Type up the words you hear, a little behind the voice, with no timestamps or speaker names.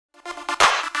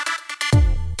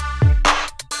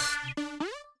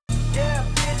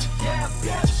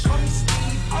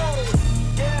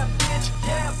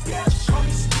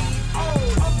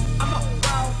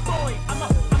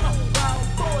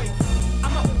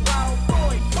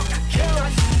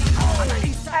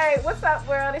What's up,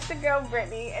 world? It's your girl,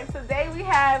 Brittany, and today we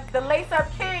have the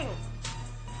Lace-Up King,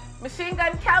 Machine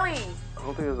Gun Kelly. I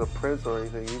don't think there's a Prince or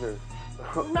anything either.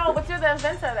 No, but you're the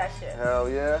inventor of that shit. Hell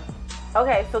yeah.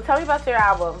 Okay, so tell me about your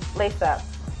album, Lace-Up.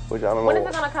 Which I don't know. When is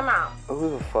it gonna come out?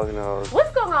 Who the fuck knows?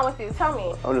 What's going on with you? Tell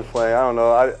me. I'm just playing. I don't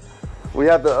know. We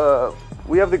have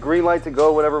the green light to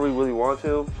go whenever we really want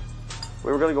to.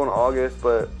 We were gonna go in August,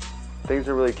 but things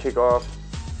didn't really kick off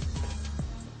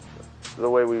the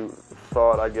way we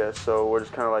thought, I guess. So we're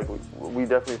just kind of like, we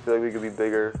definitely feel like we could be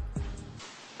bigger,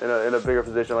 in a bigger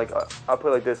position. Like I put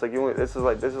it like this, like this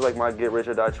is like my Get Rich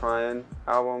or Die Trying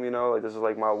album, you know. Like this is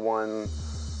like my one,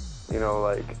 you know,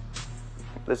 like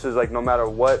this is like no matter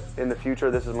what in the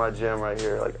future, this is my gem right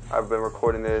here. Like I've been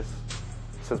recording this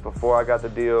since before I got the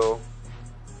deal,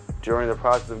 during the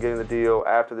process of getting the deal,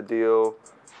 after the deal,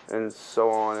 and so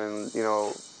on. And you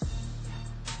know,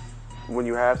 when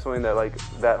you have something that like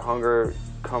that hunger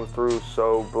comes through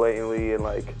so blatantly and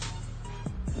like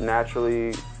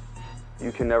naturally,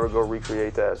 you can never go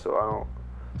recreate that. So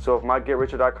if my Get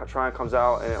Rich or Die Trying comes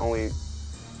out and only,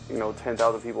 you know,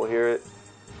 10,000 people hear it,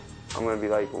 I'm gonna be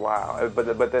like, wow.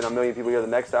 But then a million people hear the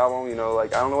next album, you know,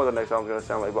 like I don't know what the next album's gonna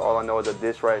sound like, but all I know is that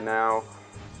this right now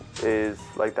is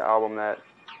like the album that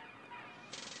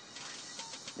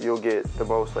you'll get the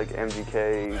most like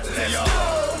MGK.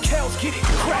 Kells get it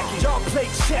crackin', y'all play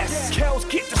chess. Kells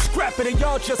get the scrappin' and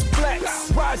y'all just flex.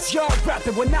 Rise y'all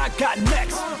rapping when I got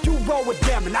next. You roll with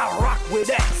them and I rock with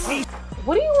X.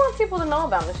 What do you want people to know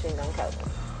about Machine Gun Kelly?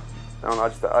 I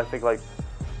don't know. I think like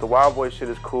the Wild Boy shit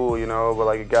is cool, you know, but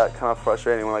like it got kind of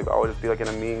frustrating when like I would just be like in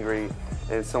a meet and greet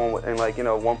and someone and like, you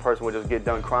know, one person would just get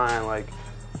done crying like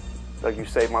you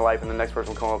saved my life, and the next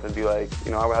person would come up and be like,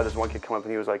 you know, I had this one kid come up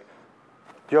and he was like,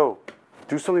 yo,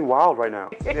 do something wild right now.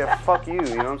 Yeah, fuck you. You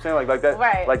know what I'm saying? Like that.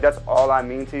 Right. Like that's all I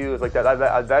mean to you. Is like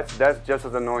that. That's just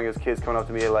as annoying as kids coming up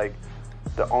to me. Like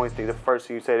the first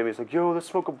thing you say to me is like, yo, let's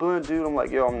smoke a blunt, dude. I'm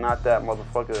like, yo, I'm not that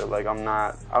motherfucker. Like I'm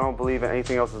not. I don't believe in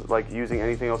anything else. Like using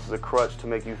anything else as a crutch to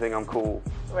make you think I'm cool.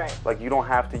 Right. Like you don't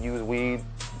have to use weed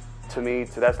to me.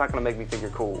 That's not gonna make me think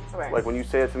you're cool. Right. Like when you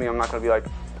say it to me, I'm not gonna be like,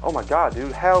 oh my God,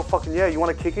 dude, hell fucking yeah, you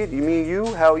wanna kick it? You mean you?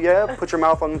 Hell yeah, put your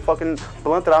mouth on the fucking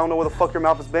blunt that I don't know where the fuck your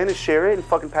mouth has been and share it and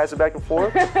fucking pass it back and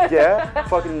forth. Yeah,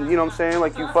 fucking, you know what I'm saying?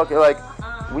 Like you fucking, like,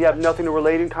 we have nothing to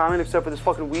relate in common except for this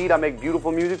fucking weed. I make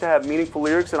beautiful music to have meaningful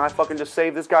lyrics and I fucking just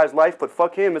saved this guy's life, but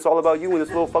fuck him, it's all about you and this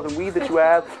little fucking weed that you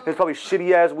have. It's probably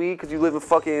shitty ass weed because you live in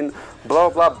fucking blah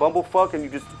blah bumblefuck and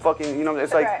you just fucking, you know,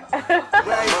 it's like.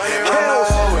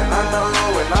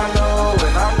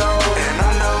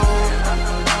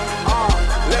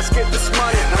 Let's get this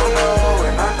money.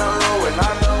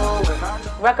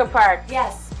 Record Park.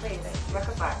 Yes, please.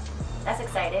 Record Park. That's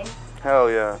exciting. Hell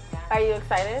yeah. Are you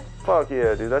excited? Fuck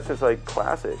yeah, dude. That's just like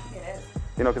classic. It is.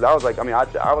 You know, because I was like, I mean, I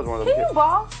was one of those Can you kids.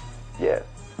 ball? Yeah.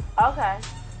 Okay.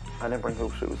 I didn't bring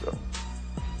hoop shoes though.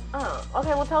 Oh, okay.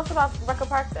 Well, tell us about Record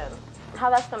Park then.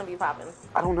 How that's gonna be popping?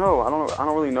 I don't know. I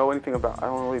don't really know anything about it.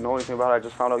 I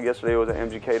just found out yesterday it was an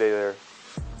MGK day there.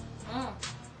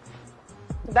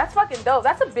 That's fucking dope.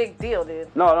 That's a big deal, dude.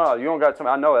 No, you don't got to tell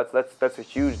me. I know that's a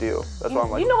huge deal. That's why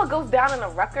I'm like, You know what goes down in a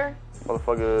record?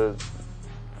 motherfucker,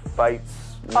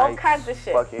 fights, All nights, kinds of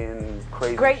shit. fucking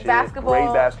crazy Great shit. basketball.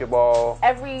 Great basketball.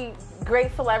 Every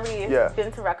great celebrity has Yeah.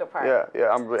 been to Record Park. Yeah.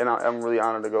 I'm really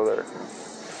honored to go there.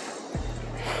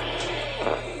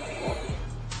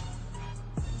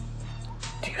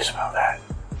 Do you smell that?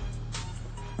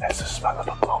 That's the smell of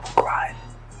a global grind.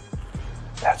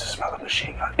 That's the smell of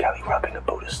Machine Gun Kelly rubbing the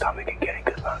Buddha's stomach and getting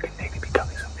good luck and maybe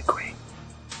becoming something great.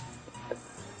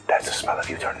 That's the smell of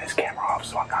you turning this camera off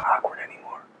so I'm not awkward anymore.